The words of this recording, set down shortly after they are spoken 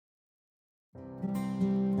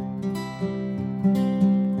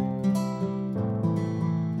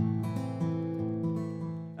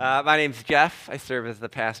My name's Jeff. I serve as the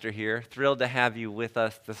pastor here. Thrilled to have you with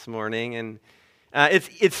us this morning. And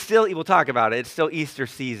it's still, we'll talk about it, it's still Easter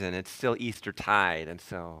season. It's still Easter tide. And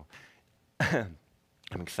so I'm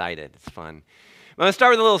excited. It's fun. I'm going to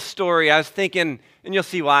start with a little story. I was thinking, and you'll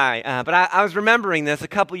see why, but I was remembering this a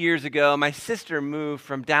couple years ago. My sister moved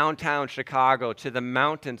from downtown Chicago to the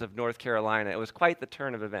mountains of North Carolina. It was quite the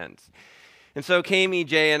turn of events. And so Kami,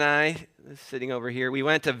 Jay, and I, sitting over here, we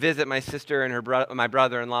went to visit my sister and my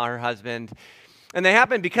brother-in-law, her husband. And they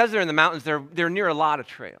happened, because they're in the mountains, they're near a lot of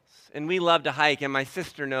trails. And we love to hike, and my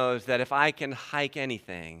sister knows that if I can hike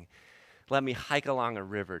anything, let me hike along a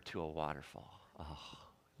river to a waterfall. Oh,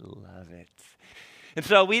 love it. And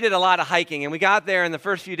so we did a lot of hiking, and we got there, and the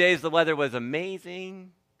first few days the weather was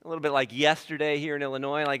amazing. A little bit like yesterday here in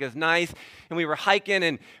Illinois, like it was nice, and we were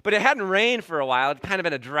hiking, but it hadn't rained for a while. It'd kind of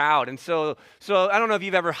been a drought, and so I don't know if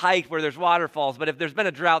you've ever hiked where there's waterfalls, but if there's been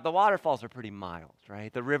a drought, the waterfalls are pretty mild,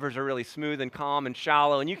 right? The rivers are really smooth and calm and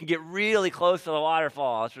shallow, and you can get really close to the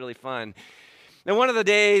waterfall. It's really fun. And one of the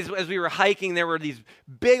days as we were hiking, there were these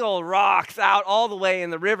big old rocks out all the way in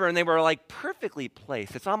the river, and they were like perfectly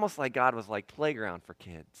placed. It's almost like God was like playground for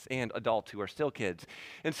kids and adults who are still kids.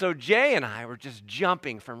 And so Jay and I were just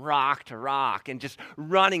jumping from rock to rock and just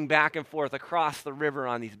running back and forth across the river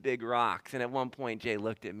on these big rocks. And at one point, Jay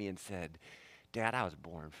looked at me and said, "Dad, I was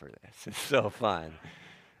born for this. It's so fun."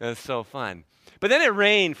 It was so fun. But then it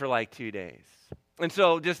rained for like 2 days. And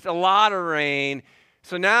so just a lot of rain.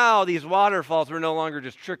 So now these waterfalls were no longer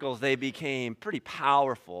just trickles. They became pretty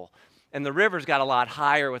powerful. And the rivers got a lot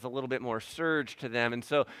higher with a little bit more surge to them. And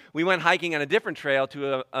so we went hiking on a different trail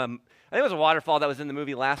to I think it was a waterfall that was in the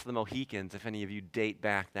movie Last of the Mohicans, if any of you date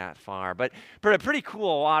back that far. But a pretty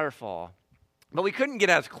cool waterfall. But we couldn't get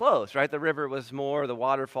as close, right? The river was more, the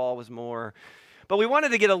waterfall was more. But we wanted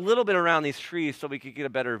to get a little bit around these trees so we could get a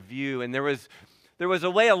better view. And there was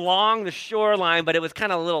a way along the shoreline, but it was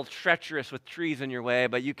kind of a little treacherous with trees in your way,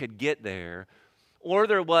 but you could get there. Or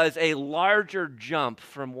there was a larger jump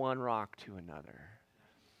from one rock to another.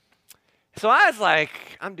 So I was like,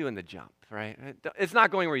 I'm doing the jump, right? It's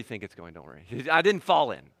not going where you think it's going, don't worry. I didn't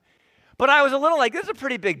fall in. But I was a little like, this is a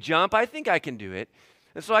pretty big jump. I think I can do it.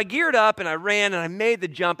 And so I geared up and I ran and I made the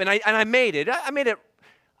jump and I made it. I made it.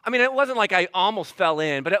 I mean, it wasn't like I almost fell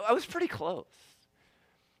in, but I was pretty close.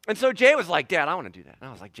 And so Jay was like, "Dad, I want to do that." And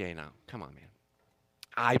I was like, "Jay, no, come on,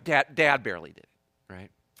 man." Dad barely did it, right?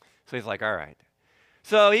 So he's like, "All right."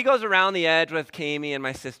 So he goes around the edge with Kami and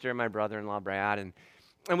my sister and my brother-in-law, Brad, and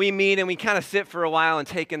we meet and we kind of sit for a while and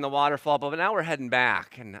take in the waterfall, but now we're heading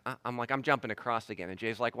back. And I'm like, I'm jumping across again. And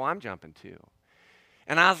Jay's like, "Well, I'm jumping too."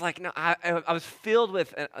 And I was like, no, I was filled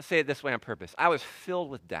with, I'll say it this way on purpose, I was filled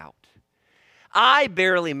with doubt. I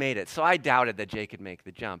barely made it, so I doubted that Jay could make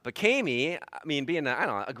the jump. But Kami, being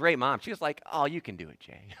a great mom, she was like, "Oh, you can do it,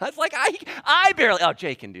 Jay." I was like, I barely,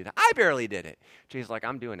 Jay can do that. I barely did it. Jay's like,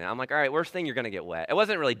 "I'm doing it." I'm like, "All right, worst thing, you're going to get wet." It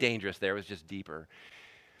wasn't really dangerous there. It was just deeper.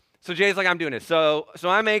 So Jay's like, "I'm doing it." So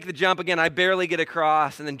I make the jump again. I barely get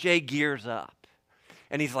across, and then Jay gears up.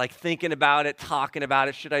 And he's like thinking about it, talking about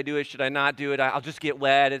it. Should I do it? Should I not do it? I'll just get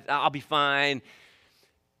wet. I'll be fine.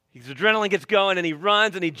 His adrenaline gets going, and he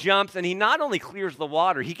runs, and he jumps, and he not only clears the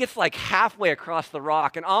water, he gets like halfway across the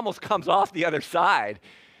rock and almost comes off the other side.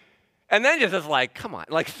 And then just is like, come on,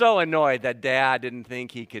 like so annoyed that Dad didn't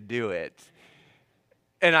think he could do it.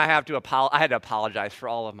 And I had to apologize for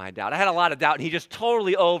all of my doubt. I had a lot of doubt, and he just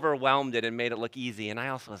totally overwhelmed it and made it look easy. And I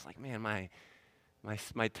also was like, man, my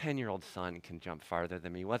 10-year-old son can jump farther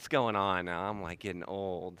than me. What's going on now? I'm like getting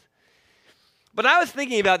old. But I was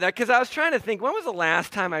thinking about that because I was trying to think, when was the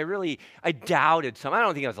last time I doubted something? I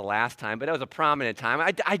don't think it was the last time, but it was a prominent time.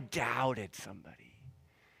 I doubted somebody.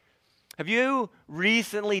 Have you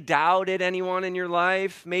recently doubted anyone in your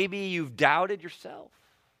life? Maybe you've doubted yourself,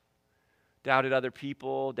 doubted other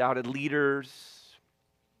people, doubted leaders.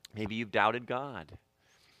 Maybe you've doubted God.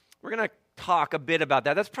 We're going to talk a bit about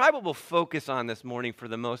that. That's probably what we'll focus on this morning for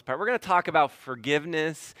the most part. We're going to talk about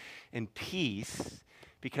forgiveness and peace,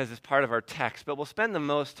 because it's part of our text, but we'll spend the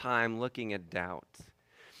most time looking at doubt.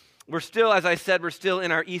 We're still, as I said, we're still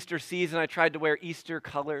in our Easter season. I tried to wear Easter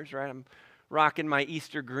colors, right? I'm rocking my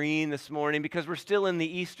Easter green this morning because we're still in the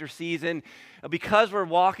Easter season. Because we're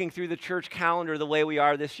walking through the church calendar the way we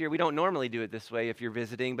are this year. We don't normally do it this way if you're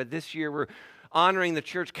visiting, but this year we're honoring the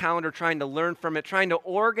church calendar, trying to learn from it, trying to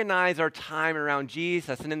organize our time around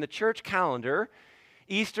Jesus. And in the church calendar,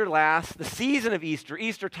 the season of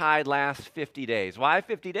Eastertide lasts 50 days. Why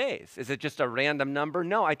 50 days? Is it just a random number?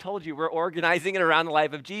 No, I told you we're organizing it around the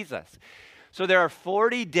life of Jesus. So there are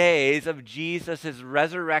 40 days of Jesus'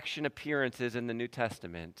 resurrection appearances in the New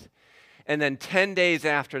Testament. And then 10 days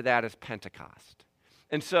after that is Pentecost.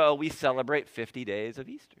 And so we celebrate 50 days of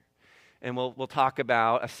Easter. And we'll talk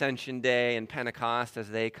about Ascension Day and Pentecost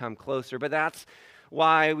as they come closer. But that's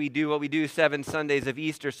why we do what we do 7 Sundays of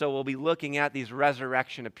Easter. So we'll be looking at these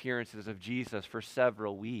resurrection appearances of Jesus for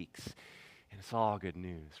several weeks. And it's all good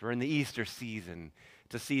news. We're in the Easter season.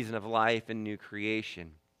 It's a season of life and new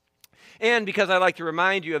creation. And because I like to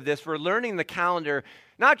remind you of this, we're learning the calendar,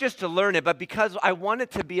 not just to learn it, but because I want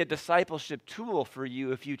it to be a discipleship tool for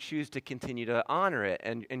you if you choose to continue to honor it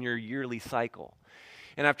in your yearly cycle.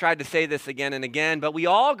 And I've tried to say this again and again, but we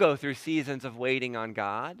all go through seasons of waiting on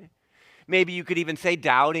God. Maybe you could even say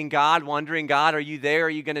doubting God, wondering, God, are you there? Are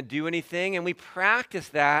you going to do anything? And we practice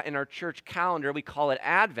that in our church calendar. We call it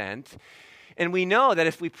Advent. And we know that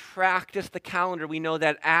if we practice the calendar, we know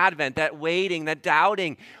that Advent, that waiting, that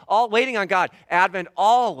doubting, all waiting on God, Advent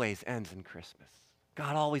always ends in Christmas.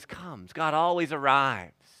 God always comes. God always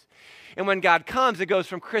arrives. And when God comes, it goes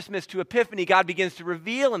from Christmas to Epiphany. God begins to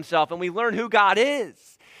reveal himself, and we learn who God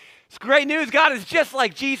is. It's great news. God is just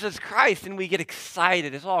like Jesus Christ, and we get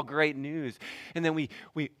excited. It's all great news. And then we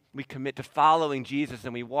commit to following Jesus,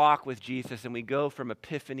 and we walk with Jesus, and we go from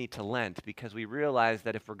Epiphany to Lent because we realize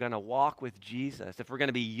that if we're going to walk with Jesus, if we're going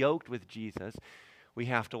to be yoked with Jesus, we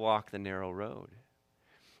have to walk the narrow road.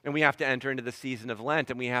 And we have to enter into the season of Lent,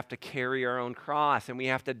 and we have to carry our own cross, and we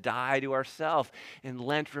have to die to ourselves. And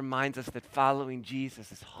Lent reminds us that following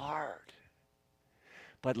Jesus is hard.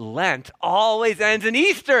 But Lent always ends in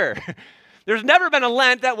Easter. There's never been a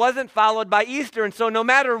Lent that wasn't followed by Easter. And so no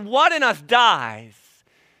matter what in us dies,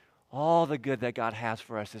 all the good that God has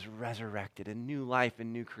for us is resurrected in new life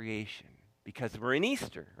and new creation because we're in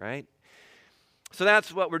Easter, right? So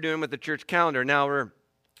that's what we're doing with the church calendar. Now we're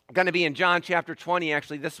going to be in John chapter 20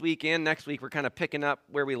 actually this week and next week. We're kind of picking up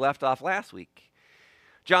where we left off last week.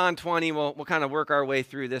 John 20, we'll kind of work our way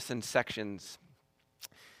through this in sections.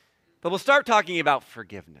 But we'll start talking about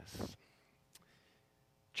forgiveness.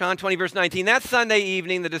 John 20, verse 19, that Sunday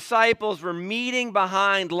evening, the disciples were meeting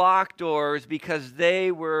behind locked doors because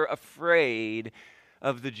they were afraid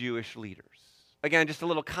of the Jewish leaders. Again, just a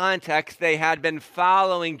little context, they had been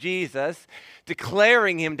following Jesus,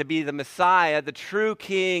 declaring him to be the Messiah, the true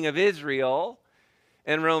King of Israel,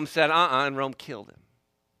 and Rome said, and Rome killed him.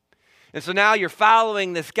 And so now you're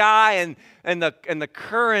following this guy and the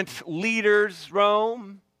current leaders,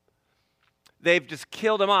 Rome, they've just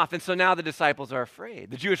killed him off. And so now the disciples are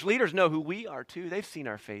afraid. The Jewish leaders know who we are too. They've seen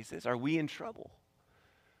our faces. Are we in trouble?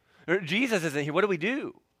 Jesus isn't here. What do we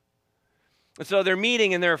do? And so they're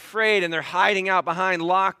meeting and they're afraid and they're hiding out behind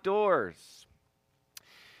locked doors.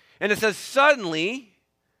 And it says, suddenly,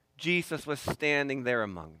 Jesus was standing there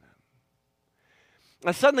among them.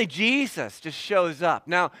 Now, suddenly Jesus just shows up.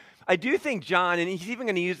 Now, I do think John, and he's even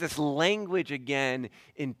going to use this language again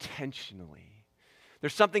intentionally.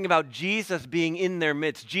 There's something about Jesus being in their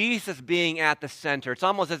midst, Jesus being at the center. It's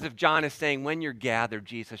almost as if John is saying, when you're gathered,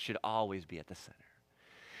 Jesus should always be at the center.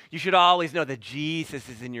 You should always know that Jesus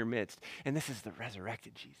is in your midst. And this is the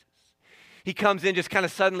resurrected Jesus. He comes in, just kind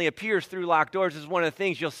of suddenly appears through locked doors. This is one of the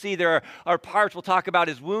things you'll see. There are parts, we'll talk about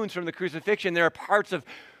his wounds from the crucifixion. There are parts of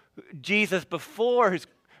Jesus before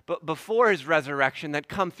his resurrection that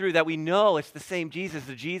come through that we know it's the same Jesus,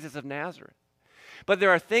 the Jesus of Nazareth. But there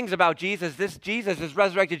are things about Jesus, this Jesus, this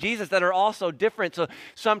resurrected Jesus, that are also different. So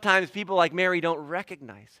sometimes people like Mary don't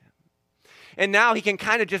recognize him. And now he can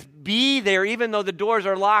kind of just be there, even though the doors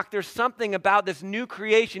are locked. There's something about this new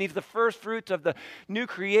creation. He's the first fruits of the new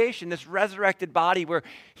creation, this resurrected body where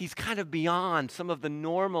he's kind of beyond some of the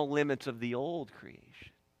normal limits of the old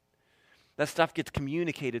creation. That stuff gets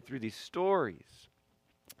communicated through these stories.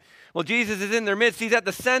 Well, Jesus is in their midst. He's at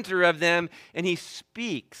the center of them, and he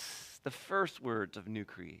speaks the first words of new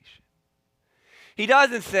creation. He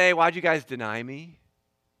doesn't say, why'd you guys deny me?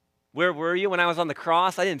 Where were you when I was on the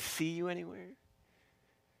cross? I didn't see you anywhere.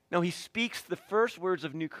 No, he speaks the first words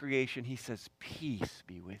of new creation. He says, peace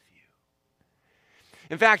be with you.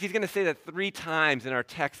 In fact, he's going to say that 3 times in our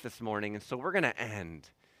text this morning, and so we're going to end.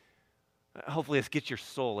 Hopefully this gets your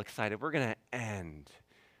soul excited. We're going to end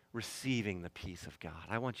receiving the peace of God.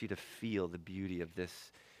 I want you to feel the beauty of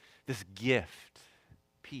this gift.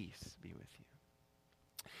 Peace be with you.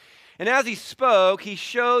 And as he spoke, he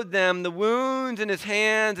showed them the wounds in his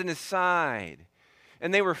hands and his side.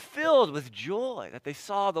 And they were filled with joy that they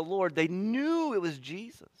saw the Lord. They knew it was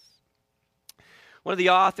Jesus. One of the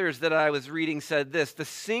authors that I was reading said this, the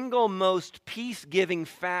single most peace-giving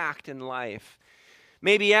fact in life,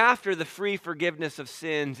 maybe after the free forgiveness of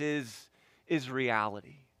sins, is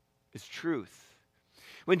reality, is truth.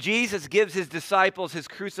 When Jesus gives his disciples his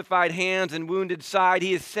crucified hands and wounded side,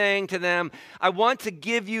 he is saying to them, I want to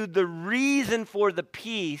give you the reason for the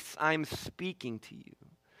peace I'm speaking to you.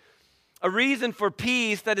 a reason for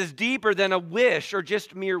peace that is deeper than a wish or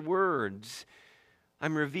just mere words.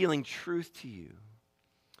 I'm revealing truth to you.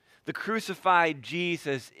 The crucified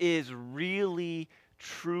Jesus is really,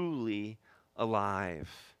 truly alive.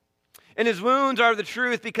 And his wounds are the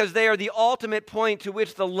truth because they are the ultimate point to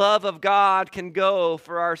which the love of God can go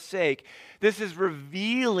for our sake. This is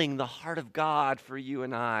revealing the heart of God for you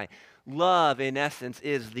and I. Love, in essence,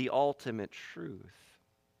 is the ultimate truth.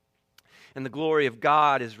 And the glory of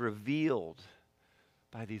God is revealed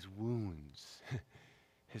by these wounds.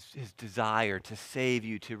 His desire to save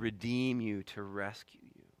you, to redeem you, to rescue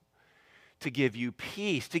you, to give you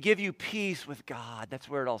peace with God. That's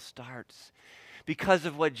where it all starts. Because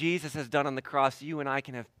of what Jesus has done on the cross, you and I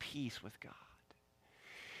can have peace with God.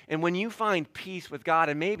 And when you find peace with God,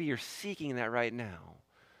 and maybe you're seeking that right now,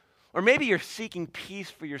 or maybe you're seeking peace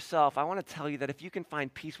for yourself, I want to tell you that if you can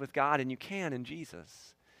find peace with God, and you can in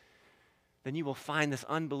Jesus, then you will find this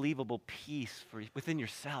unbelievable peace within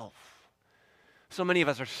yourself. So many of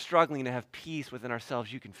us are struggling to have peace within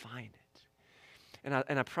ourselves. You can find it.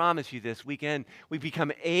 And I promise you this, we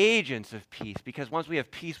become agents of peace, because once we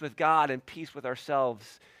have peace with God and peace with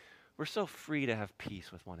ourselves, we're so free to have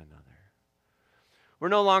peace with one another. We're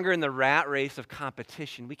no longer in the rat race of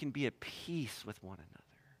competition. We can be at peace with one another.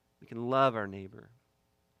 We can love our neighbor.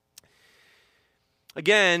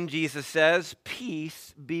 Again, Jesus says,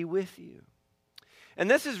 peace be with you. And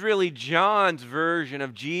this is really John's version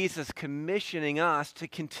of Jesus commissioning us to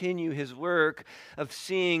continue his work of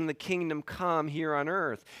seeing the kingdom come here on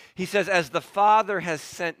earth. He says, as the Father has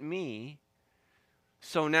sent me,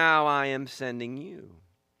 so now I am sending you.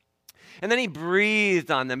 And then he breathed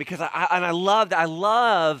on them, because I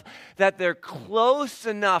love that they're close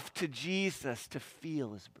enough to Jesus to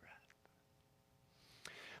feel his breath.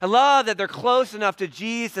 I love that they're close enough to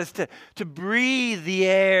Jesus to breathe the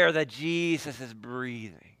air that Jesus is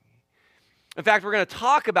breathing. In fact, we're going to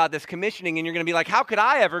talk about this commissioning, and you're going to be like, how could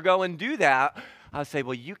I ever go and do that? I'll say,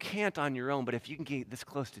 well, you can't on your own, but if you can get this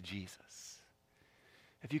close to Jesus,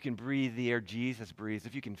 if you can breathe the air Jesus breathes,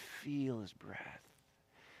 if you can feel his breath,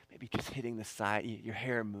 maybe just hitting the side, your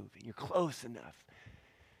hair moving, you're close enough.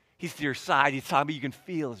 He's to your side, he's talking, but you can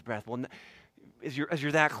feel his breath. Well, as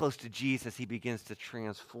you're that close to Jesus, he begins to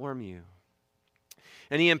transform you.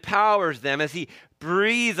 And he empowers them. As he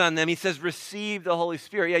breathes on them, he says, receive the Holy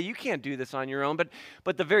Spirit. Yeah, you can't do this on your own,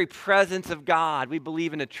 but the very presence of God. We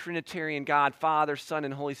believe in a Trinitarian God, Father, Son,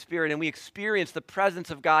 and Holy Spirit, and we experience the presence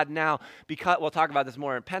of God now, because we'll talk about this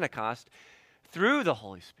more at Pentecost, through the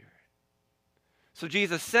Holy Spirit. So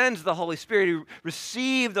Jesus sends the Holy Spirit, you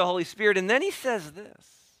receive the Holy Spirit, and then he says this.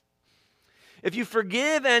 If you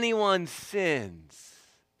forgive anyone's sins,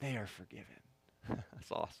 they are forgiven.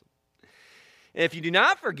 That's awesome. If you do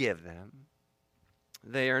not forgive them,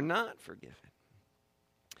 they are not forgiven.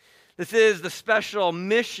 This is the special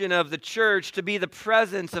mission of the church, to be the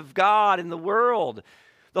presence of God in the world,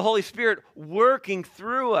 the Holy Spirit working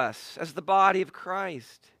through us as the body of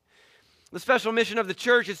Christ. The special mission of the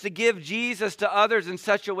church is to give Jesus to others in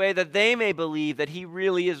such a way that they may believe that he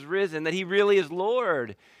really is risen, that he really is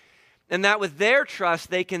Lord. And that with their trust,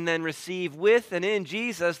 they can then receive with and in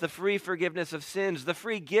Jesus the free forgiveness of sins, the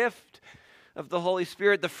free gift of the Holy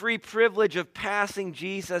Spirit, the free privilege of passing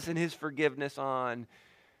Jesus and his forgiveness on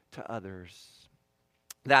to others.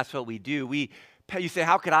 That's what we do. You say,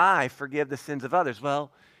 how could I forgive the sins of others?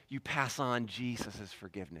 Well, you pass on Jesus'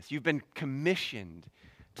 forgiveness. You've been commissioned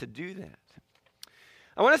to do that.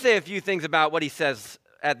 I want to say a few things about what he says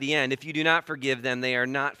at the end. If you do not forgive them, they are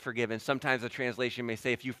not forgiven. Sometimes the translation may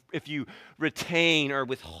say, if you retain or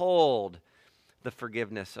withhold the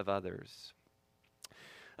forgiveness of others.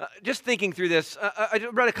 Just thinking through this, I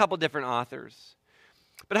read a couple different authors.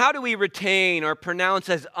 But how do we retain or pronounce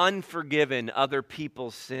as unforgiven other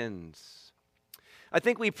people's sins? I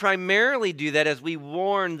think we primarily do that as we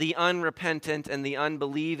warn the unrepentant and the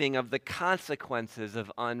unbelieving of the consequences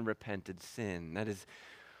of unrepented sin. That is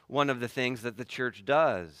one of the things that the church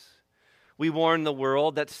does. We warn the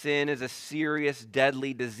world that sin is a serious,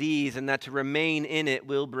 deadly disease, and that to remain in it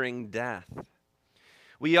will bring death.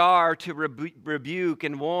 We are to rebuke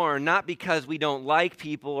and warn, not because we don't like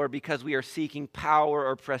people or because we are seeking power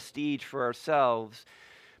or prestige for ourselves,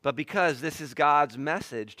 but because this is God's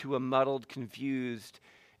message to a muddled, confused,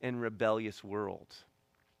 and rebellious world.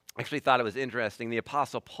 I actually thought it was interesting. The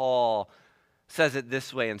Apostle Paul says it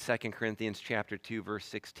this way in 2 Corinthians chapter 2, verse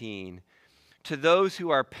 16. To those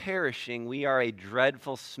who are perishing, we are a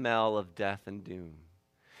dreadful smell of death and doom.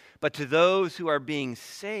 But to those who are being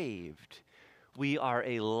saved, we are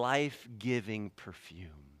a life-giving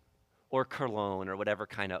perfume, or cologne, or whatever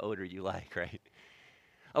kind of odor you like, right?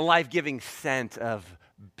 a life-giving scent of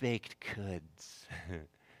baked goods,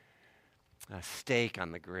 a steak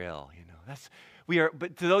on the grill.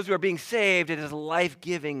 But to those who are being saved, it is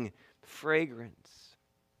life-giving fragrance.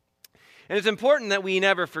 And it's important that we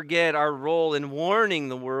never forget our role in warning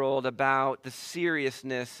the world about the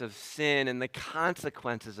seriousness of sin and the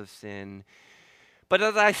consequences of sin. But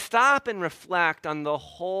as I stop and reflect on the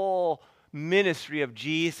whole ministry of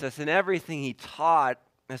Jesus and everything he taught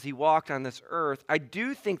as he walked on this earth, I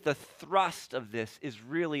do think the thrust of this is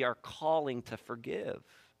really our calling to forgive.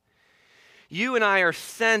 You and I are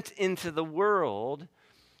sent into the world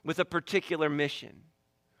with a particular mission,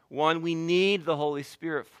 one we need the Holy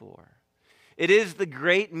Spirit for. It is the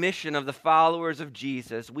great mission of the followers of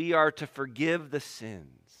Jesus. We are to forgive the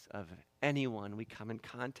sins of anyone we come in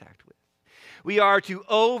contact with. We are to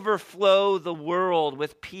overflow the world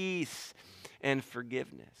with peace and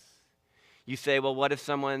forgiveness. You say, well, what if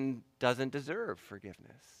someone doesn't deserve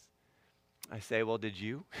forgiveness? I say, well, did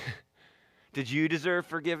you? Did you deserve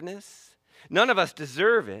forgiveness? None of us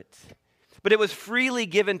deserve it, but it was freely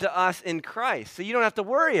given to us in Christ, so you don't have to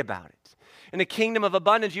worry about it. In a kingdom of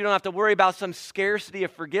abundance, you don't have to worry about some scarcity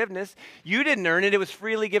of forgiveness. You didn't earn it. It was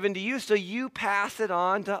freely given to you, so you pass it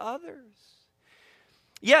on to others.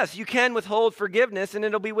 Yes, you can withhold forgiveness, and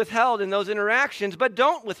it'll be withheld in those interactions, but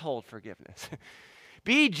don't withhold forgiveness.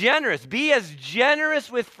 Be generous. Be as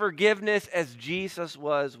generous with forgiveness as Jesus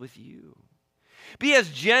was with you. Be as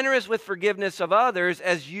generous with forgiveness of others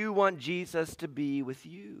as you want Jesus to be with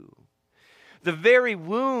you. The very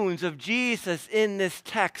wounds of Jesus in this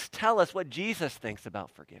text tell us what Jesus thinks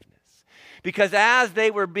about forgiveness. Because as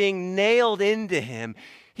they were being nailed into him,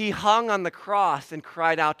 he hung on the cross and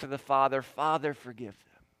cried out to the Father, Father, forgive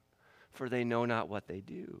them, for they know not what they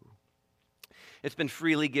do. It's been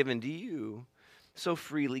freely given to you, so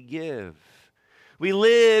freely give. We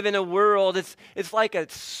live in a world, it's like a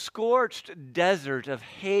scorched desert of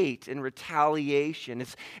hate and retaliation.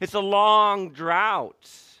 It's a long drought.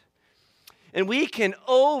 And we can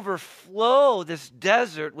overflow this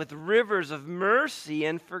desert with rivers of mercy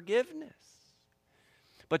and forgiveness.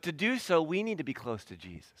 But to do so, we need to be close to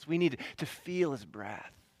Jesus. We need to feel his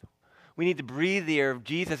breath. We need to breathe the air of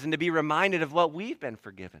Jesus and to be reminded of what we've been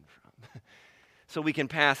forgiven from so we can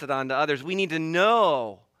pass it on to others. We need to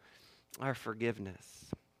know our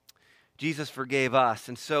forgiveness. Jesus forgave us,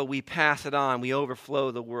 and so we pass it on. We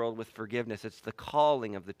overflow the world with forgiveness. It's the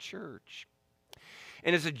calling of the church.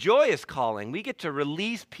 And it's a joyous calling. We get to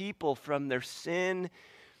release people from their sin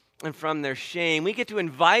and from their shame. We get to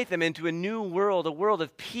invite them into a new world, a world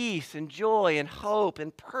of peace and joy and hope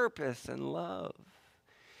and purpose and love.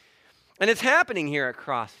 And it's happening here at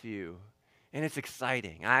Crossview, and it's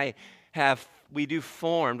exciting. We do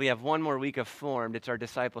Formed. We have one more week of Formed. It's our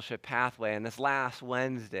discipleship pathway. And this last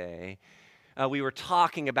Wednesday, we were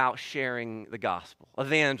talking about sharing the gospel,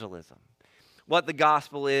 evangelism. What the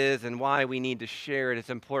gospel is and why we need to share it.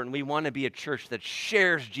 It's important. We want to be a church that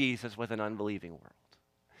shares Jesus with an unbelieving world.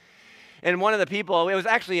 And one of the people,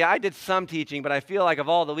 I did some teaching, but I feel like of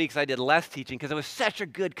all the weeks I did less teaching because it was such a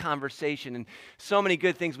good conversation and so many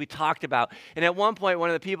good things we talked about. And at one point,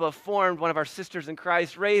 one of the people that Formed, one of our sisters in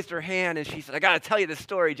Christ, raised her hand and she said, I got to tell you this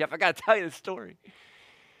story, Jeff. I got to tell you this story.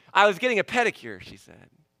 I was getting a pedicure, she said.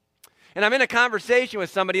 And I'm in a conversation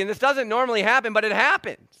with somebody, and this doesn't normally happen, but it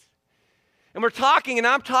happens. And we're talking, and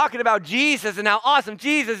I'm talking about Jesus and how awesome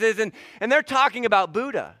Jesus is, and they're talking about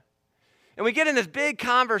Buddha. And we get in this big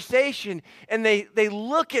conversation, and they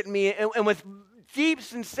look at me, and with deep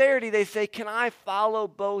sincerity, they say, can I follow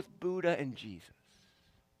both Buddha and Jesus?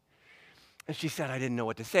 And she said, I didn't know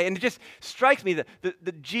what to say. And it just strikes me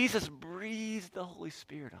that Jesus breathed the Holy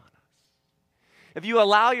Spirit on us. If you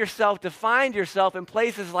allow yourself to find yourself in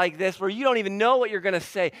places like this where you don't even know what you're going to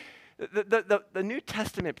say, the New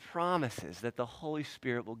Testament promises that the Holy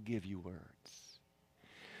Spirit will give you words.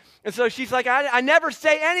 And so she's like, I never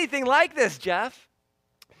say anything like this, Jeff.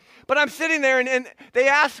 But I'm sitting there, and they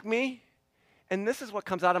ask me, and this is what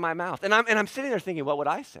comes out of my mouth. And I'm sitting there thinking, what would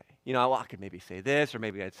I say? I could maybe say this, or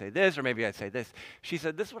maybe I'd say this, or maybe I'd say this. She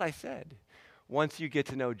said, this is what I said. Once you get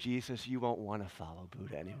to know Jesus, you won't want to follow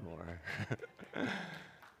Buddha anymore.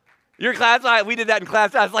 Your class, we did that in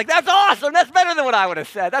class. I was like, that's awesome. That's better than what I would have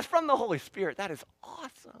said. That's from the Holy Spirit. That is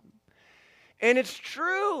awesome. And it's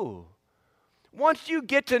true. Once you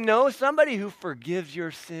get to know somebody who forgives your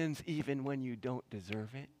sins even when you don't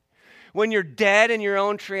deserve it, when you're dead in your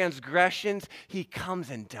own transgressions, he comes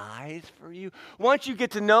and dies for you. Once you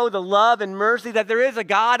get to know the love and mercy that there is a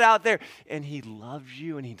God out there, and he loves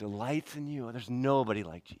you and he delights in you, there's nobody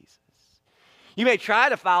like Jesus. You may try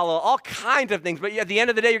to follow all kinds of things, but at the end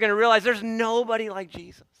of the day, you're going to realize there's nobody like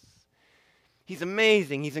Jesus. He's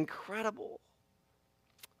amazing. He's incredible.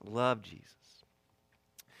 I love Jesus.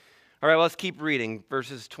 All right, well, let's keep reading,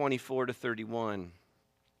 verses 24 to 31.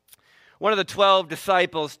 One of the 12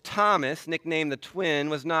 disciples, Thomas, nicknamed the twin,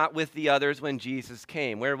 was not with the others when Jesus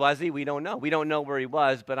came. Where was he? We don't know. We don't know where he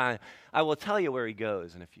was, but I will tell you where he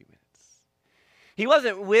goes in a few minutes. He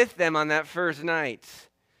wasn't with them on that first night.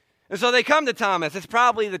 And so they come to Thomas. It's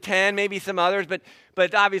probably the 10, maybe some others,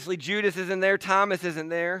 but obviously Judas isn't there. Thomas isn't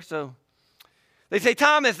there. So they say,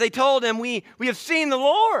 Thomas, they told him, we have seen the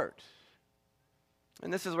Lord.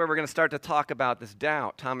 And this is where we're going to start to talk about this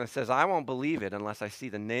doubt. Thomas says, I won't believe it unless I see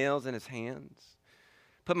the nails in his hands,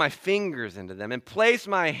 put my fingers into them, and place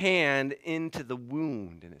my hand into the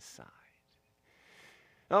wound in his side.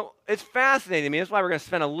 Now, it's fascinating to me. That's why we're going to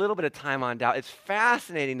spend a little bit of time on doubt. It's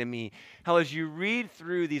fascinating to me how as you read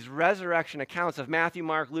through these resurrection accounts of Matthew,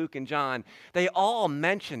 Mark, Luke, and John, they all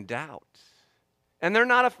mention doubt. And they're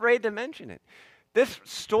not afraid to mention it. This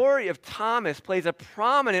story of Thomas plays a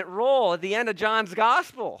prominent role at the end of John's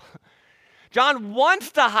gospel. John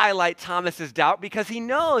wants to highlight Thomas's doubt because he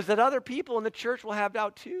knows that other people in the church will have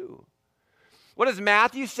doubt too. What does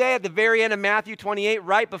Matthew say at the very end of Matthew 28,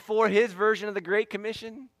 right before his version of the Great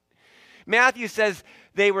Commission? Matthew says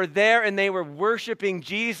they were there and they were worshiping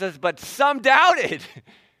Jesus, but some doubted.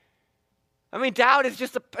 I mean, doubt is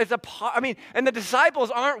just a part. And the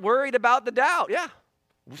disciples aren't worried about the doubt. Yeah.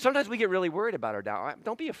 Sometimes we get really worried about our doubt.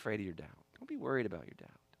 Don't be afraid of your doubt. Don't be worried about your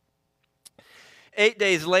doubt. 8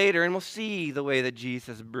 days later, and we'll see the way that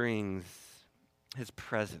Jesus brings his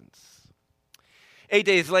presence. 8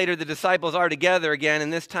 days later, the disciples are together again,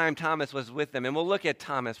 and this time Thomas was with them. And we'll look at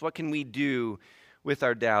Thomas. What can we do with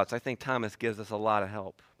our doubts? I think Thomas gives us a lot of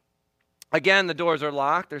help. Again, the doors are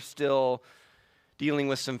locked. They're still dealing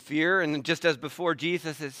with some fear. And just as before,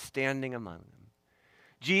 Jesus is standing among them.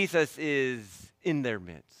 Jesus is in their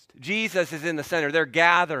midst. Jesus is in the center. They're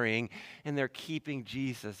gathering, and they're keeping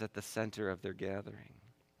Jesus at the center of their gathering.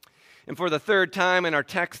 And for the third time in our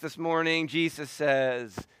text this morning, Jesus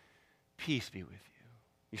says, peace be with you.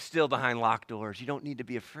 You're still behind locked doors. You don't need to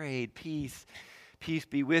be afraid. Peace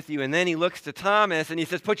be with you. And then he looks to Thomas, and he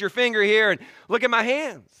says, put your finger here and look at my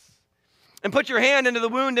hands. And put your hand into the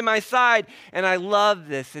wound in my side. And I love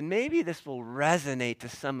this, and maybe this will resonate to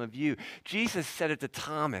some of you. Jesus said it to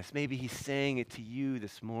Thomas. Maybe he's saying it to you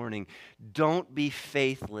this morning. Don't be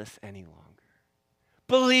faithless any longer.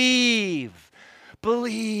 Believe.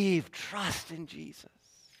 Trust in Jesus.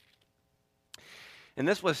 And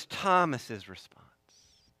this was Thomas's response.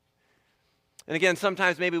 And again,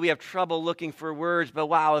 sometimes maybe we have trouble looking for words, but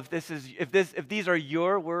wow, if these are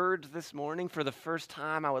your words this morning for the first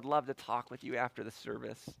time, I would love to talk with you after the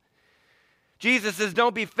service. Jesus says,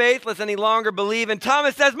 don't be faithless any longer, believe. And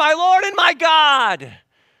Thomas says, my Lord and my God.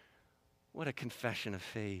 What a confession of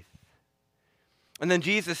faith. And then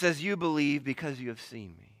Jesus says, you believe because you have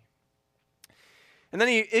seen me. And then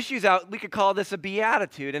he issues out, we could call this a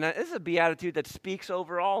beatitude. And this is a beatitude that speaks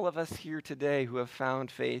over all of us here today who have found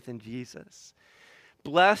faith in Jesus.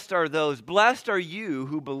 Blessed are you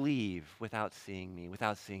who believe without seeing me,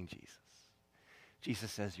 without seeing Jesus.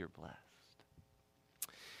 Jesus says you're blessed.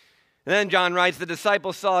 And then John writes, the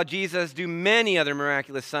disciples saw Jesus do many other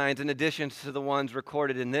miraculous signs in addition to the ones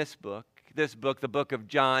recorded in this book, the book of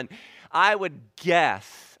John. I would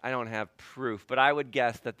guess, I don't have proof, but I would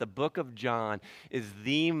guess that the book of John is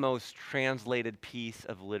the most translated piece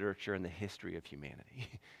of literature in the history of humanity.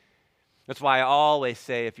 That's why I always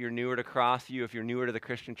say, if you're newer to Crossview, if you're newer to the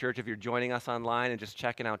Christian church, if you're joining us online and just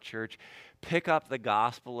checking out church, pick up the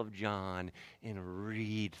Gospel of John and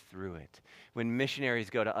read through it. When missionaries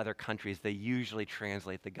go to other countries, they usually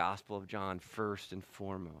translate the Gospel of John first and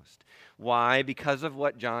foremost. Why? Because of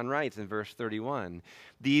what John writes in verse 31.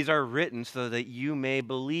 These are written so that you may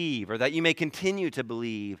believe, or that you may continue to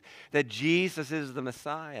believe, that Jesus is the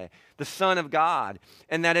Messiah, the Son of God,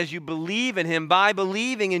 and that as you believe in him, by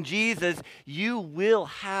believing in Jesus, you will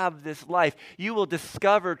have this life. You will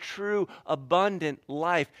discover true, abundant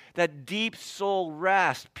life, that deep soul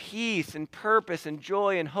rest, peace and purpose and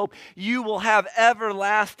joy and hope. You will have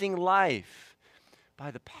everlasting life by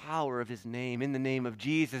the power of his name, in the name of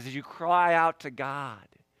Jesus, as you cry out to God,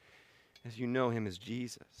 as you know him as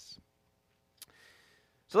Jesus.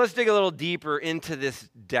 So let's dig a little deeper into this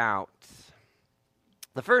doubt.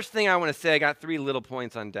 The first thing I want to say, I got 3 little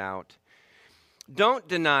points on doubt. Don't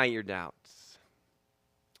deny your doubts.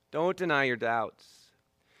 Don't deny your doubts.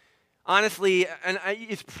 Honestly,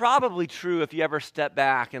 it's probably true if you ever step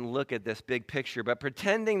back and look at this big picture, but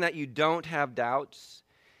pretending that you don't have doubts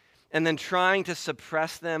and then trying to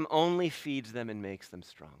suppress them only feeds them and makes them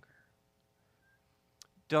stronger.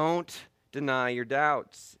 Don't deny your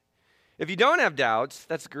doubts. If you don't have doubts,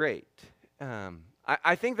 that's great.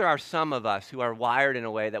 I think there are some of us who are wired in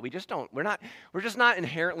a way that we're just not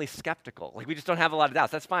inherently skeptical. Like we just don't have a lot of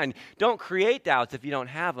doubts. That's fine. Don't create doubts if you don't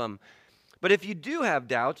have them. But if you do have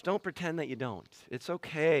doubts, don't pretend that you don't. It's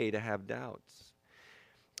okay to have doubts.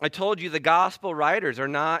 I told you the gospel writers are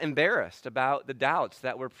not embarrassed about the doubts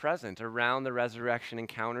that were present around the resurrection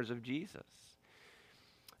encounters of Jesus.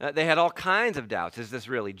 They had all kinds of doubts. Is this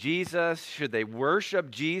really Jesus? Should they worship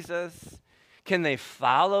Jesus? Can they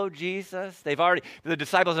follow Jesus? The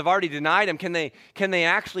disciples have already denied him. Can they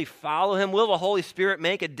actually follow him? Will the Holy Spirit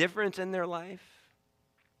make a difference in their life?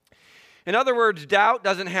 In other words, doubt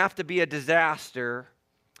doesn't have to be a disaster,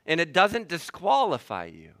 and it doesn't disqualify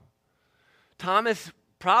you. Thomas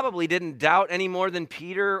probably didn't doubt any more than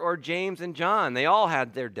Peter or James and John. They all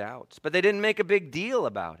had their doubts, but they didn't make a big deal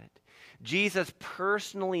about it. Jesus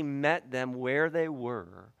personally met them where they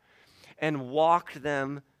were and walked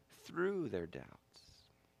them through their doubts.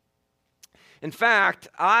 In fact,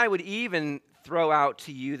 I would even throw out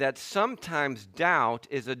to you that sometimes doubt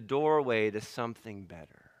is a doorway to something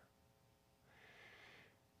better.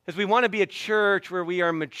 As we want to be a church where we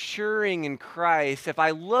are maturing in Christ, if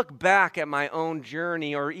I look back at my own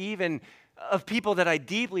journey or even of people that I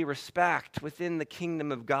deeply respect within the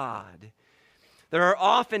kingdom of God, there are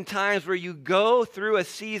often times where you go through a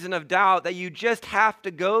season of doubt that you just have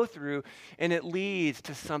to go through, and it leads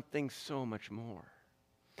to something so much more.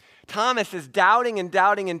 Thomas is doubting and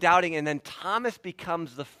doubting and doubting, and then Thomas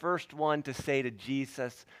becomes the first one to say to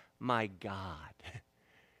Jesus, "My God."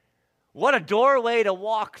 What a doorway to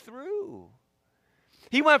walk through.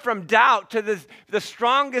 He went from doubt to the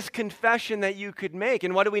strongest confession that you could make.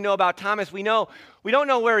 And what do we know about Thomas? We don't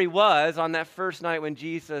know where he was on that first night when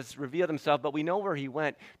Jesus revealed himself, but we know where he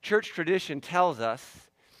went. Church tradition tells us,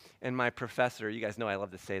 and my professor, you guys know I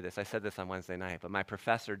love to say this. I said this on Wednesday night, but my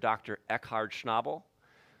professor, Dr. Eckhard Schnabel,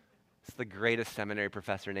 is the greatest seminary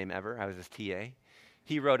professor name ever. I was his TA.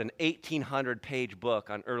 He wrote an 1,800-page book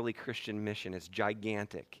on early Christian mission. It's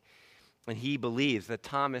gigantic. And he believes that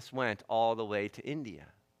Thomas went all the way to India.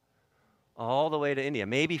 All the way to India.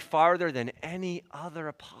 Maybe farther than any other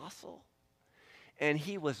apostle. And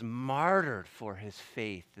he was martyred for his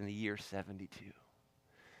faith in the year 72.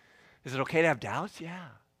 Is it okay to have doubts? Yeah.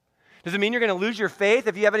 Does it mean you're going to lose your faith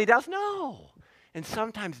if you have any doubts? No. And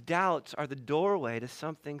sometimes doubts are the doorway to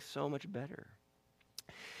something so much better.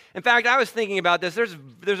 In fact, I was thinking about this.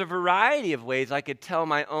 There's a variety of ways I could tell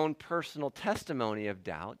my own personal testimony of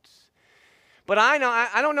doubts. But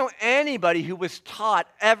I don't know anybody who was taught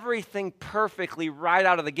everything perfectly right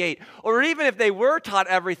out of the gate, or even if they were taught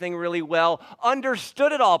everything really well,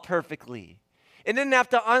 understood it all perfectly, and didn't have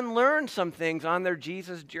to unlearn some things on their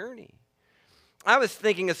Jesus journey. I was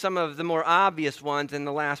thinking of some of the more obvious ones in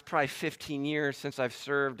the last probably 15 years since I've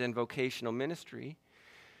served in vocational ministry.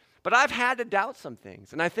 But I've had to doubt some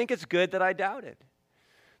things, and I think it's good that I doubted.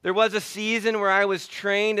 There was a season where I was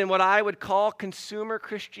trained in what I would call consumer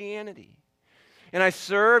Christianity. And I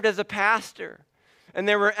served as a pastor. And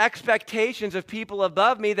there were expectations of people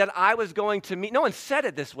above me that I was going to meet. No one said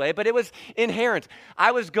it this way, but it was inherent.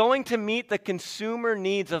 I was going to meet the consumer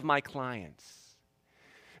needs of my clients.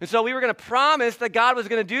 And so we were going to promise that God was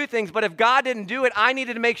going to do things, but if God didn't do it, I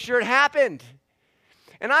needed to make sure it happened.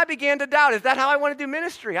 And I began to doubt, is that how I want to do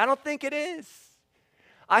ministry? I don't think it is.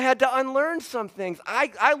 I had to unlearn some things.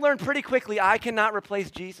 I learned pretty quickly I cannot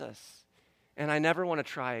replace Jesus. And I never want to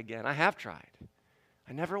try again. I have tried.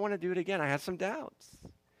 I never want to do it again. I had some doubts.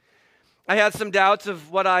 I had some doubts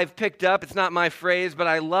of what I've picked up. It's not my phrase, but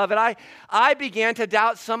I love it. I began to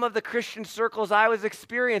doubt some of the Christian circles I was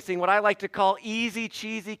experiencing, what I like to call easy,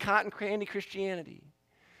 cheesy, cotton candy Christianity.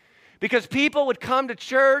 Because people would come to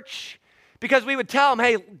church because we would tell them,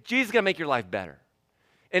 hey, Jesus is going to make your life better.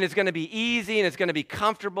 And it's going to be easy and it's going to be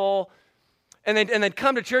comfortable. And they'd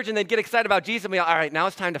come to church and they'd get excited about Jesus and be like, all right, now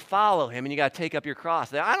it's time to follow him and you got to take up your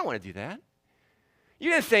cross. I don't want to do that. You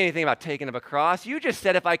didn't say anything about taking up a cross. You just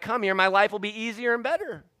said if I come here, my life will be easier and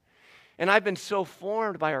better. And I've been so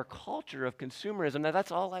formed by our culture of consumerism that that's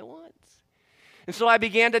all I want. And so I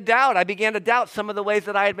began to doubt. I began to doubt some of the ways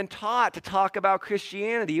that I had been taught to talk about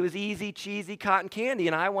Christianity. It was easy, cheesy, cotton candy,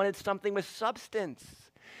 and I wanted something with substance.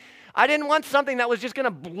 I didn't want something that was just going to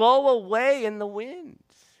blow away in the wind.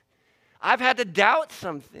 I've had to doubt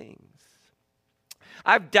some things.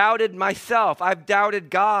 I've doubted myself. I've doubted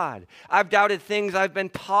God. I've doubted things I've been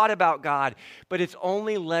taught about God. But it's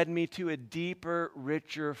only led me to a deeper,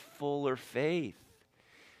 richer, fuller faith.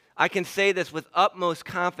 I can say this with utmost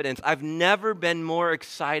confidence. I've never been more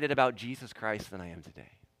excited about Jesus Christ than I am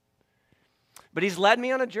today. But he's led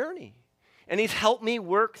me on a journey. And he's helped me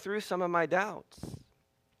work through some of my doubts.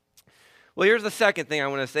 Well, here's the second thing I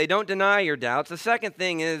want to say. Don't deny your doubts. The second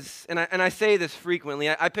thing is, and I say this frequently,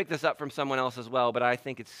 I picked this up from someone else as well, but I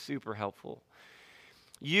think it's super helpful.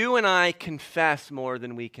 You and I confess more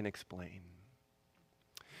than we can explain.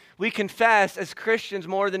 We confess as Christians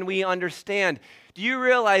more than we understand. Do you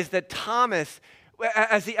realize that Thomas,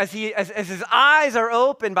 as his eyes are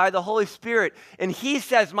opened by the Holy Spirit, and he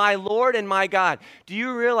says, "My Lord and my God," do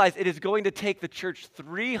you realize it is going to take the church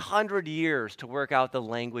 300 years to work out the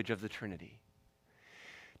language of the Trinity?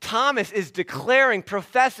 Thomas is declaring,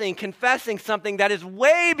 professing, confessing something that is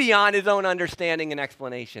way beyond his own understanding and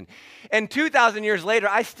explanation. And 2,000 years later,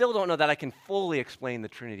 I still don't know that I can fully explain the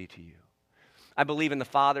Trinity to you. I believe in the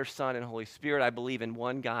Father, Son, and Holy Spirit. I believe in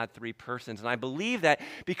one God, three persons. And I believe that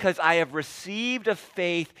because I have received a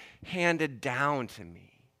faith handed down to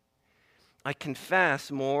me. I confess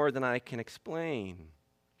more than I can explain.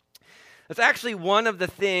 That's actually one of the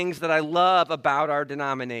things that I love about our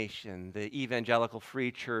denomination, the Evangelical Free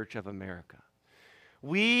Church of America.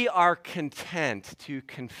 We are content to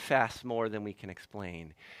confess more than we can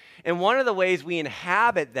explain. And one of the ways we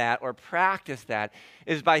inhabit that or practice that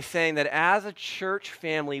is by saying that as a church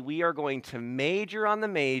family, we are going to major on the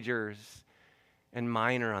majors and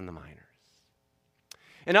minor on the minors.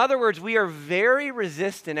 In other words, we are very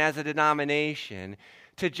resistant as a denomination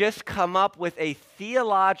to just come up with a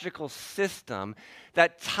theological system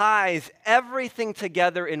that ties everything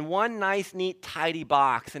together in one nice, neat, tidy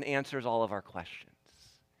box and answers all of our questions.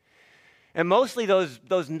 And mostly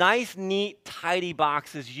those nice, neat, tidy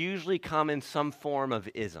boxes usually come in some form of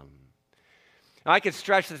ism. Now, I could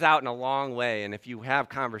stretch this out in a long way, and if you have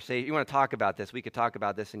conversation, you want to talk about this, we could talk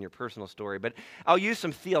about this in your personal story, but I'll use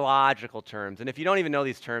some theological terms. And if you don't even know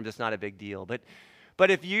these terms, it's not a big deal. But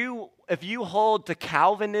if you hold to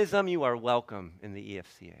Calvinism, you are welcome in the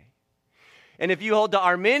EFCA. And if you hold to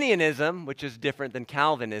Arminianism, which is different than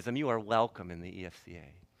Calvinism, you are welcome in the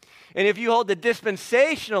EFCA. And if you hold to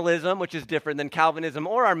dispensationalism, which is different than Calvinism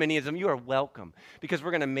or Arminianism, you are welcome, because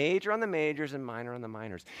we're going to major on the majors and minor on the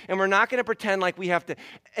minors. And we're not going to pretend like we have to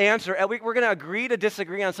answer. We're going to agree to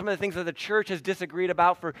disagree on some of the things that the church has disagreed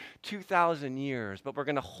about for 2,000 years, but we're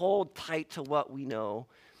going to hold tight to what we know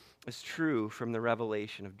is true from the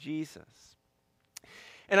revelation of Jesus.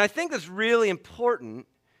 And I think that's really important,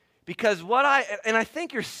 because I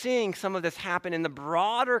think you're seeing some of this happen in the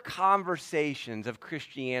broader conversations of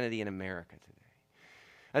Christianity in America today.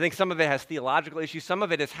 I think some of it has theological issues. Some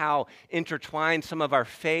of it is how intertwined some of our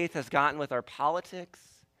faith has gotten with our politics.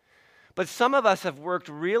 But some of us have worked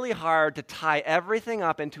really hard to tie everything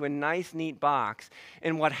up into a nice, neat box.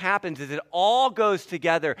 And what happens is it all goes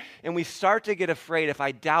together, and we start to get afraid if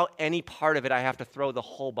I doubt any part of it, I have to throw the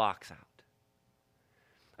whole box out.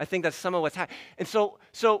 I think that's some of what's happening. And so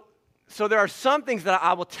there are some things that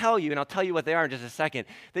I will tell you, and I'll tell you what they are in just a second,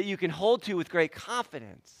 that you can hold to with great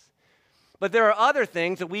confidence. But there are other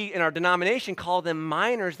things that we in our denomination call them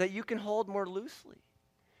minors that you can hold more loosely.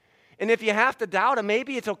 And if you have to doubt them,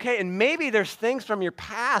 maybe it's okay. And maybe there's things from your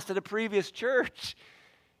past at a previous church.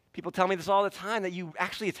 People tell me this all the time, that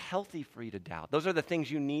it's healthy for you to doubt. Those are the things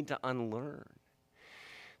you need to unlearn.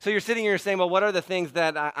 So you're sitting here saying, well, what are the things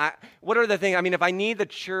that if I need the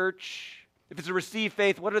church, if it's a received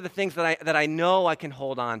faith, what are the things that I know I can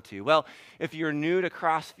hold on to? Well, if you're new to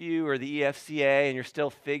Crossview or the EFCA and you're still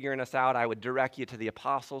figuring us out, I would direct you to the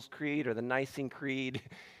Apostles' Creed or the Nicene Creed.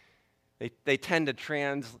 They tend to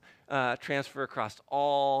transfer across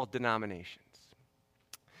all denominations.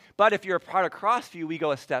 But if you're a part of Crossview, we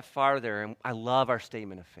go a step farther, and I love our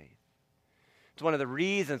statement of faith. It's one of the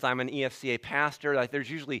reasons I'm an EFCA pastor. Like,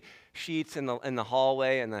 there's usually sheets in the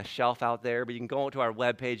hallway and the shelf out there, but you can go to our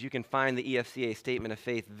webpage. You can find the EFCA statement of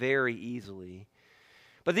faith very easily.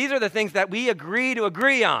 But these are the things that we agree to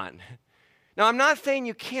agree on. Now, I'm not saying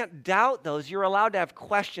you can't doubt those. You're allowed to have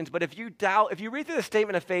questions, but if you read through the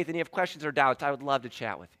statement of faith and you have questions or doubts, I would love to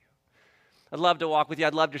chat with you. I'd love to walk with you.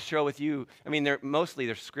 I'd love to share with you. I mean, they're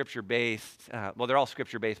scripture-based. They're all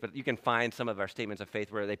scripture-based, but you can find some of our statements of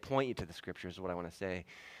faith where they point you to the scriptures is what I want to say.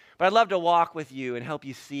 But I'd love to walk with you and help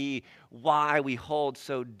you see why we hold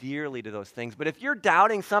so dearly to those things. But if you're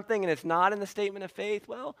doubting something and it's not in the statement of faith,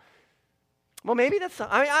 well, maybe that's,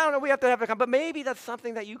 I don't know, we have to have a, but maybe that's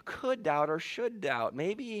something that you could doubt or should doubt.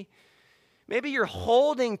 Maybe you're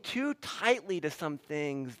holding too tightly to some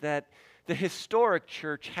things that the historic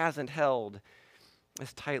church hasn't held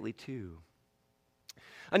as tightly to.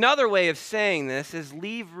 Another way of saying this is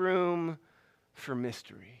leave room for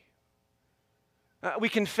mystery. We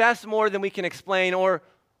confess more than we can explain, or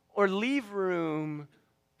leave room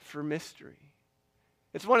for mystery.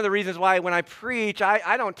 It's one of the reasons why when I preach,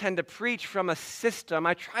 I don't tend to preach from a system.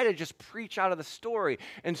 I try to just preach out of the story.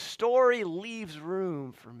 And story leaves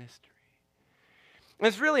room for mystery. And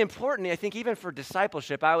it's really important, I think, even for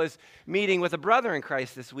discipleship. I was meeting with a brother in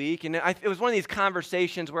Christ this week, and it was one of these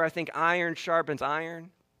conversations where I think iron sharpens iron.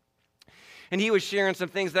 And he was sharing some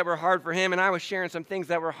things that were hard for him, and I was sharing some things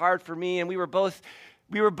that were hard for me, and we were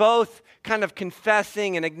both kind of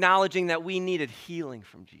confessing and acknowledging that we needed healing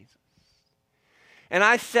from Jesus. And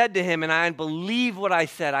I said to him, and I believe what I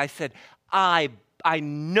said, I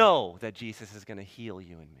know that Jesus is going to heal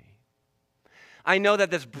you and me. I know that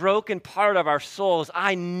this broken part of our souls,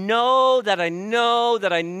 I know that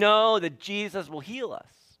Jesus will heal us.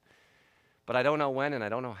 But I don't know when and I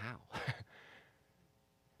don't know how.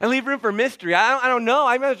 And leave room for mystery. I don't know.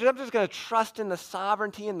 I'm just going to trust in the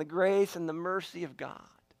sovereignty and the grace and the mercy of God.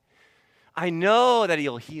 I know that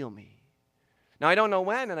he'll heal me. Now, I don't know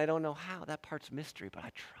when and I don't know how. That part's mystery, but I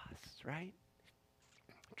trust, right?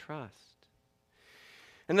 Trust.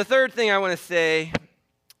 And the third thing I want to say,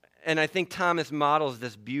 and I think Thomas models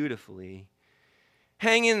this beautifully,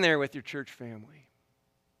 hang in there with your church family.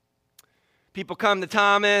 People come to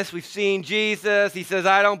Thomas, we've seen Jesus, he says,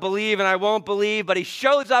 I don't believe and I won't believe, but he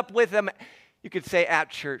shows up with them, you could say, at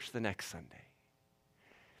church the next Sunday.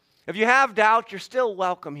 If you have doubt, you're still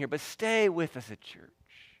welcome here, but stay with us at church.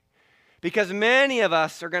 Because many of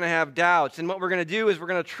us are going to have doubts, and what we're going to do is we're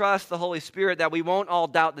going to trust the Holy Spirit that we won't all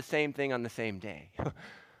doubt the same thing on the same day.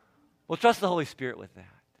 We'll trust the Holy Spirit with that.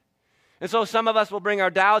 And so some of us will bring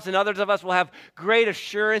our doubts, and others of us will have great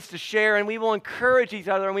assurance to share, and we will encourage each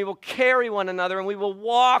other, and we will carry one another, and we will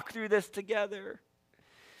walk through this together.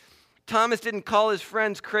 Thomas didn't call his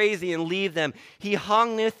friends crazy and leave them. He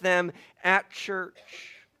hung with them at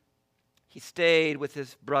church. He stayed with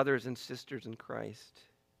his brothers and sisters in Christ.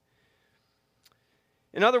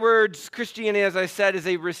 In other words, Christianity, as I said, is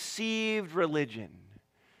a received religion.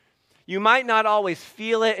 You might not always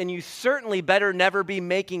feel it, and you certainly better never be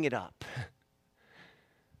making it up.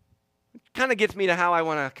 It kind of gets me to how I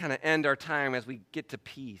want to kind of end our time as we get to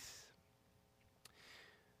peace.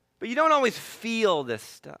 But you don't always feel this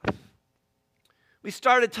stuff. We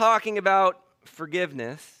started talking about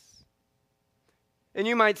forgiveness. And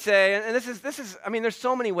you might say, and this is, I mean, there's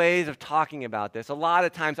so many ways of talking about this. A lot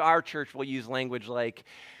of times our church will use language like,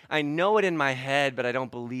 I know it in my head, but I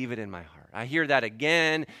don't believe it in my heart. I hear that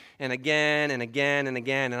again and again and again and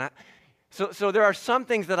again. And so there are some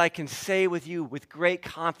things that I can say with you with great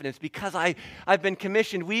confidence because I've been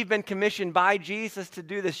commissioned. We've been commissioned by Jesus to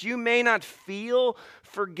do this. You may not feel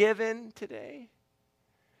forgiven today,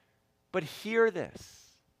 but hear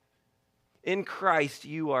this. In Christ,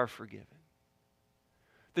 you are forgiven.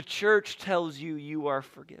 The church tells you you are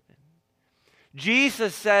forgiven.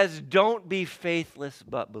 Jesus says, don't be faithless,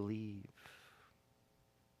 but believe.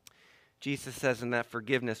 Jesus says, and that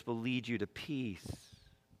forgiveness will lead you to peace.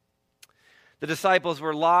 The disciples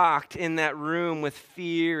were locked in that room with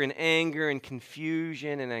fear and anger and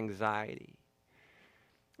confusion and anxiety.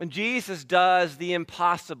 And Jesus does the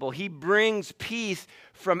impossible. He brings peace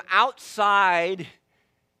from outside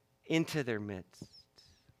into their midst.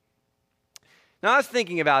 Now, I was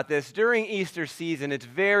thinking about this. During Easter season, it's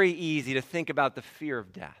very easy to think about the fear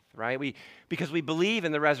of death, right? Because we believe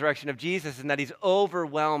in the resurrection of Jesus and that he's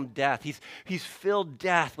overwhelmed death. He's filled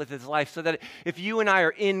death with his life so that if you and I are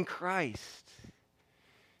in Christ,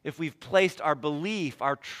 if we've placed our belief,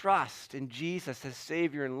 our trust in Jesus as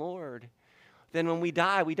Savior and Lord, then when we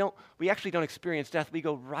die, we actually don't experience death. We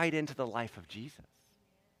go right into the life of Jesus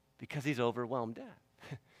because he's overwhelmed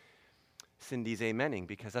death. Cindy's amening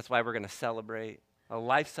because that's why we're going to celebrate a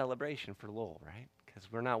life celebration for Lowell, right?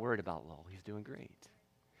 Because we're not worried about Lowell. He's doing great.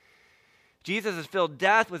 Jesus has filled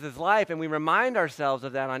death with his life, and we remind ourselves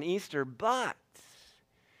of that on Easter, but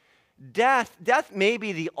death may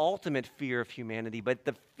be the ultimate fear of humanity, but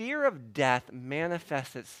the fear of death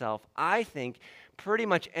manifests itself, I think, pretty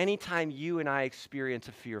much anytime you and I experience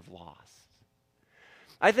a fear of loss.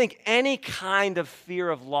 I think any kind of fear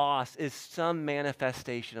of loss is some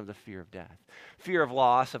manifestation of the fear of death. Fear of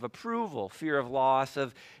loss of approval, fear of loss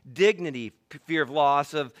of dignity, fear of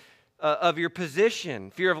loss of your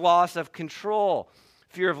position, fear of loss of control,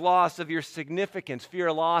 fear of loss of your significance, fear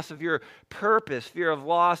of loss of your purpose, fear of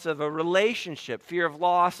loss of a relationship, fear of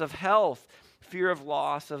loss of health, fear of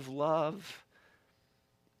loss of love.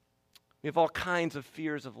 We have all kinds of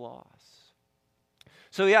fears of loss.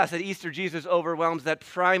 So yes, at Easter, Jesus overwhelms that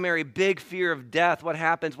primary big fear of death, what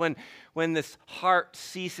happens when this heart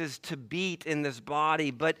ceases to beat in this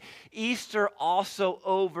body. But Easter also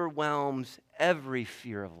overwhelms every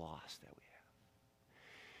fear of loss that we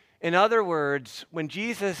In other words, when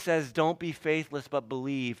Jesus says, don't be faithless, but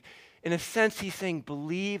believe, in a sense, he's saying,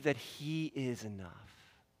 believe that he is enough.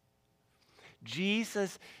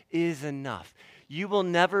 Jesus is enough. You will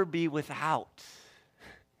never be without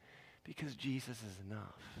because Jesus is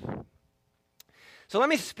enough. So let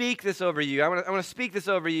me speak this over you. I want to speak this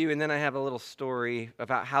over you, and then I have a little story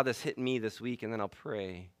about how this hit me this week, and then I'll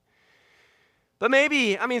pray. But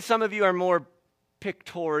maybe, some of you are more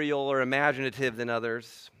pictorial or imaginative than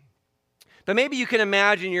others. But maybe you can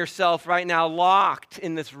imagine yourself right now locked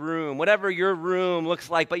in this room, whatever your room looks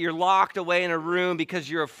like, but you're locked away in a room because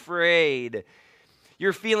you're afraid.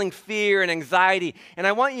 You're feeling fear and anxiety. And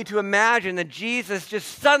I want you to imagine that Jesus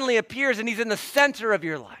just suddenly appears and he's in the center of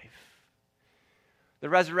your life. The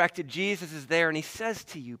resurrected Jesus is there and he says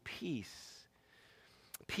to you, peace.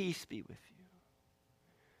 Peace be with you.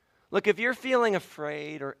 Look, if you're feeling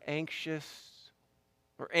afraid or anxious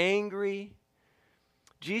or angry,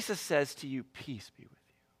 Jesus says to you, peace be with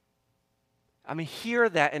you. Hear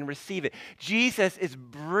that and receive it. Jesus is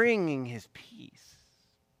bringing his peace.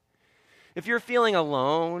 If you're feeling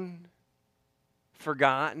alone,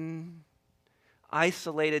 forgotten,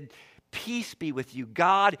 isolated, peace be with you.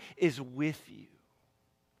 God is with you.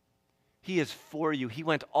 He is for you. He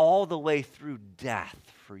went all the way through death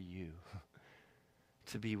for you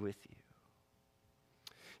to be with you.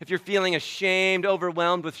 If you're feeling ashamed,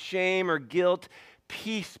 overwhelmed with shame or guilt,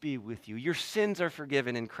 peace be with you. Your sins are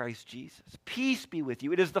forgiven in Christ Jesus. Peace be with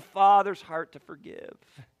you. It is the Father's heart to forgive.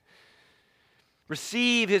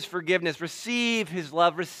 Receive his forgiveness. Receive his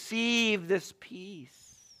love. Receive this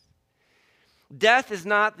peace. Death is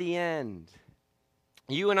not the end.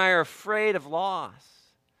 You and I are afraid of loss.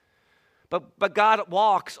 But God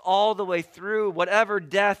walks all the way through whatever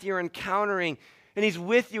death you're encountering, and he's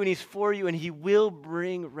with you and he's for you, and he will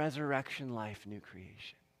bring resurrection life, new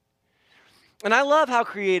creation. And I love how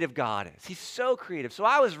creative God is. He's so creative. So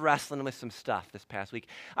I was wrestling with some stuff this past week.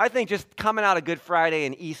 I think just coming out of Good Friday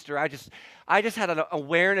and Easter, I just had an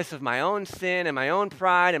awareness of my own sin and my own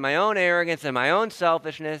pride and my own arrogance and my own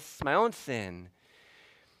selfishness, my own sin.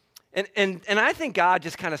 And I think God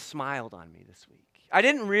just kind of smiled on me this week. I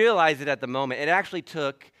didn't realize it at the moment. It actually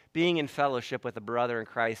took being in fellowship with a brother in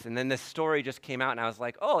Christ, and then this story just came out, and I was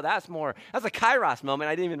like, oh, that's a Kairos moment.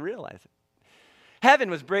 I didn't even realize it. Heaven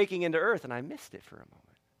was breaking into earth, and I missed it for a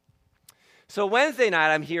moment. So Wednesday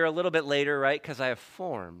night, I'm here a little bit later, right, because I have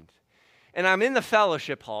formed. And I'm in the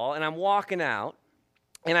fellowship hall, and I'm walking out,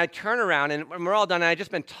 and I turn around, and we're all done, and I've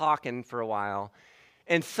just been talking for a while,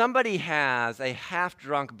 and somebody has a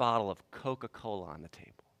half-drunk bottle of Coca-Cola on the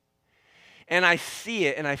table. And I see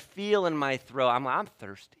it, and I feel in my throat, I'm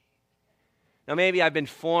thirsty. Now, maybe I've been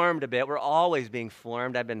formed a bit. We're always being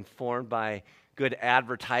formed. I've been formed by good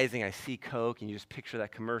advertising. I see Coke, and you just picture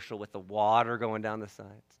that commercial with the water going down the sides.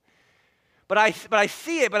 But I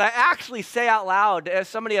see it, but I actually say out loud,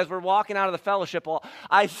 as we're walking out of the fellowship hall,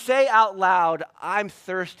 I say out loud, I'm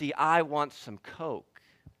thirsty. I want some Coke.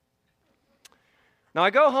 Now, I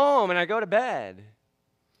go home, and I go to bed.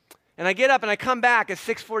 And I get up and I come back at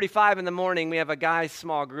 6:45 in the morning. We have a guys'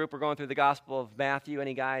 small group. We're going through the Gospel of Matthew.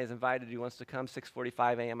 Any guy is invited who wants to come,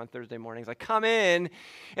 6:45 a.m. on Thursday mornings. I come in,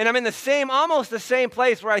 and I'm in almost the same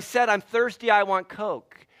place where I said, I'm thirsty, I want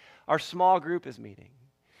Coke. Our small group is meeting.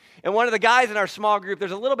 And one of the guys in our small group,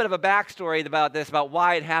 there's a little bit of a backstory about this, about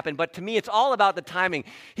why it happened, but to me, it's all about the timing.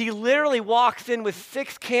 He literally walks in with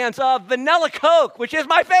 6 cans of vanilla Coke, which is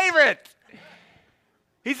my favorite.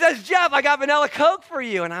 He says, Jeff, I got vanilla Coke for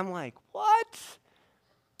you. And I'm like, what?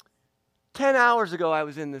 10 hours ago, I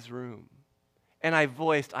was in this room, and I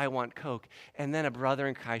voiced, I want Coke. And then a brother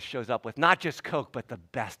in Christ shows up with not just Coke, but the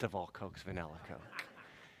best of all Cokes, vanilla Coke.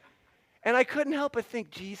 And I couldn't help but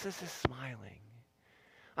think, Jesus is smiling.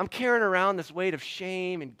 I'm carrying around this weight of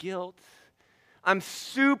shame and guilt. I'm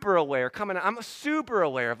super aware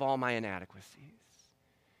of all my inadequacies.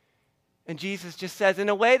 And Jesus just says, in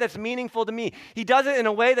a way that's meaningful to me. He does it in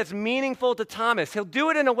a way that's meaningful to Thomas. He'll do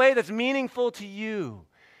it in a way that's meaningful to you.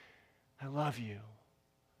 I love you.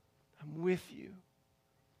 I'm with you.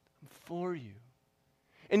 I'm for you.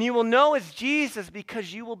 And you will know it's Jesus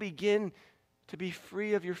because you will begin to be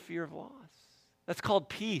free of your fear of loss. That's called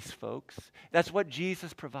peace, folks. That's what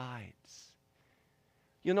Jesus provides.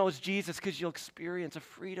 You'll know it's Jesus because you'll experience a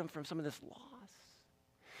freedom from some of this loss.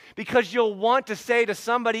 Because you'll want to say to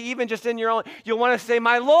somebody, even just in your own, you'll want to say,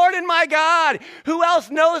 my Lord and my God, who else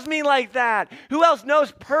knows me like that? Who else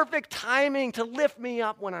knows perfect timing to lift me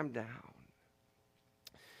up when I'm down?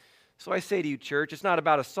 So I say to you, church, it's not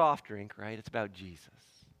about a soft drink, right? It's about Jesus.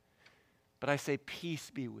 But I say,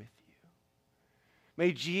 peace be with you.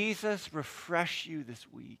 May Jesus refresh you this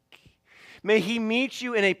week. May he meet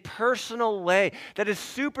you in a personal way that is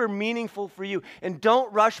super meaningful for you. And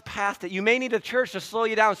don't rush past it. You may need a church to slow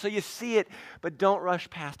you down so you see it, but don't rush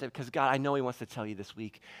past it because God, I know he wants to tell you this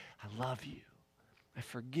week, I love you. I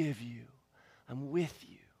forgive you. I'm with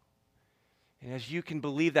you. And as you can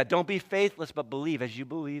believe that, don't be faithless, but believe. As you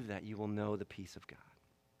believe that, you will know the peace of God.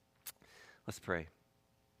 Let's pray.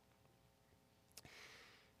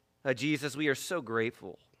 Jesus, we are so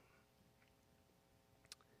grateful.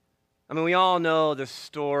 I mean, we all know the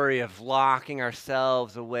story of locking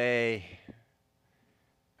ourselves away.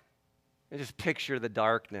 I just picture the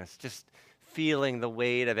darkness, just feeling the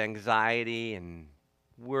weight of anxiety and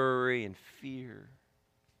worry and fear.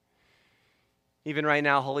 Even right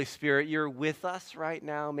now, Holy Spirit, you're with us right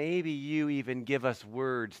now. Maybe you even give us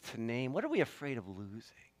words to name. What are we afraid of losing?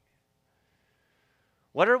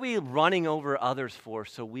 What are we running over others for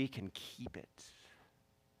so we can keep it?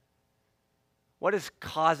 What is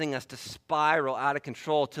causing us to spiral out of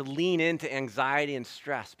control, to lean into anxiety and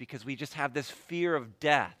stress because we just have this fear of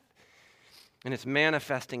death and it's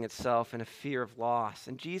manifesting itself in a fear of loss?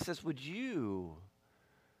 And Jesus, would you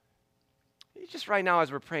just right now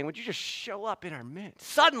as we're praying, would you just show up in our midst?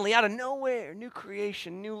 Suddenly, out of nowhere, new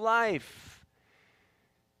creation, new life.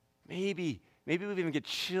 Maybe we even get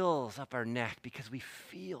chills up our neck because we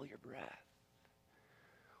feel your breath.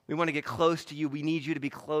 We want to get close to you. We need you to be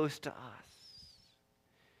close to us.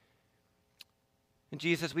 And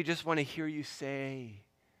Jesus, we just want to hear you say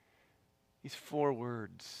these 4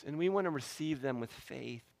 words, and we want to receive them with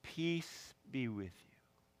faith. Peace be with you.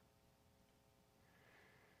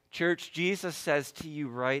 Church, Jesus says to you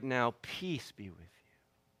right now, peace be with you.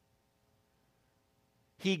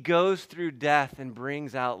 He goes through death and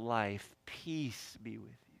brings out life. Peace be with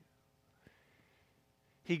you.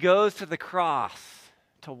 He goes to the cross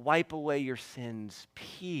to wipe away your sins.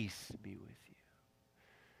 Peace be with you.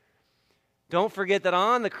 Don't forget that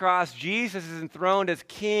on the cross, Jesus is enthroned as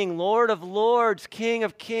King, Lord of lords, King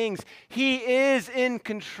of kings. He is in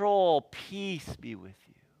control. Peace be with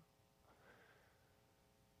you.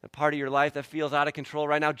 The part of your life that feels out of control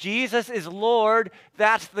right now, Jesus is Lord.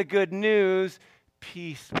 That's the good news.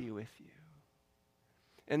 Peace be with you.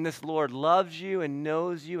 And this Lord loves you and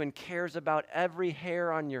knows you and cares about every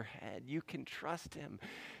hair on your head. You can trust him.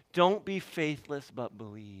 Don't be faithless, but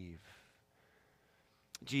believe.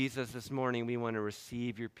 Jesus, this morning we want to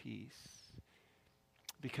receive your peace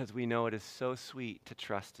because we know it is so sweet to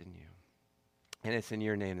trust in you. And it's in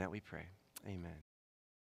your name that we pray. Amen.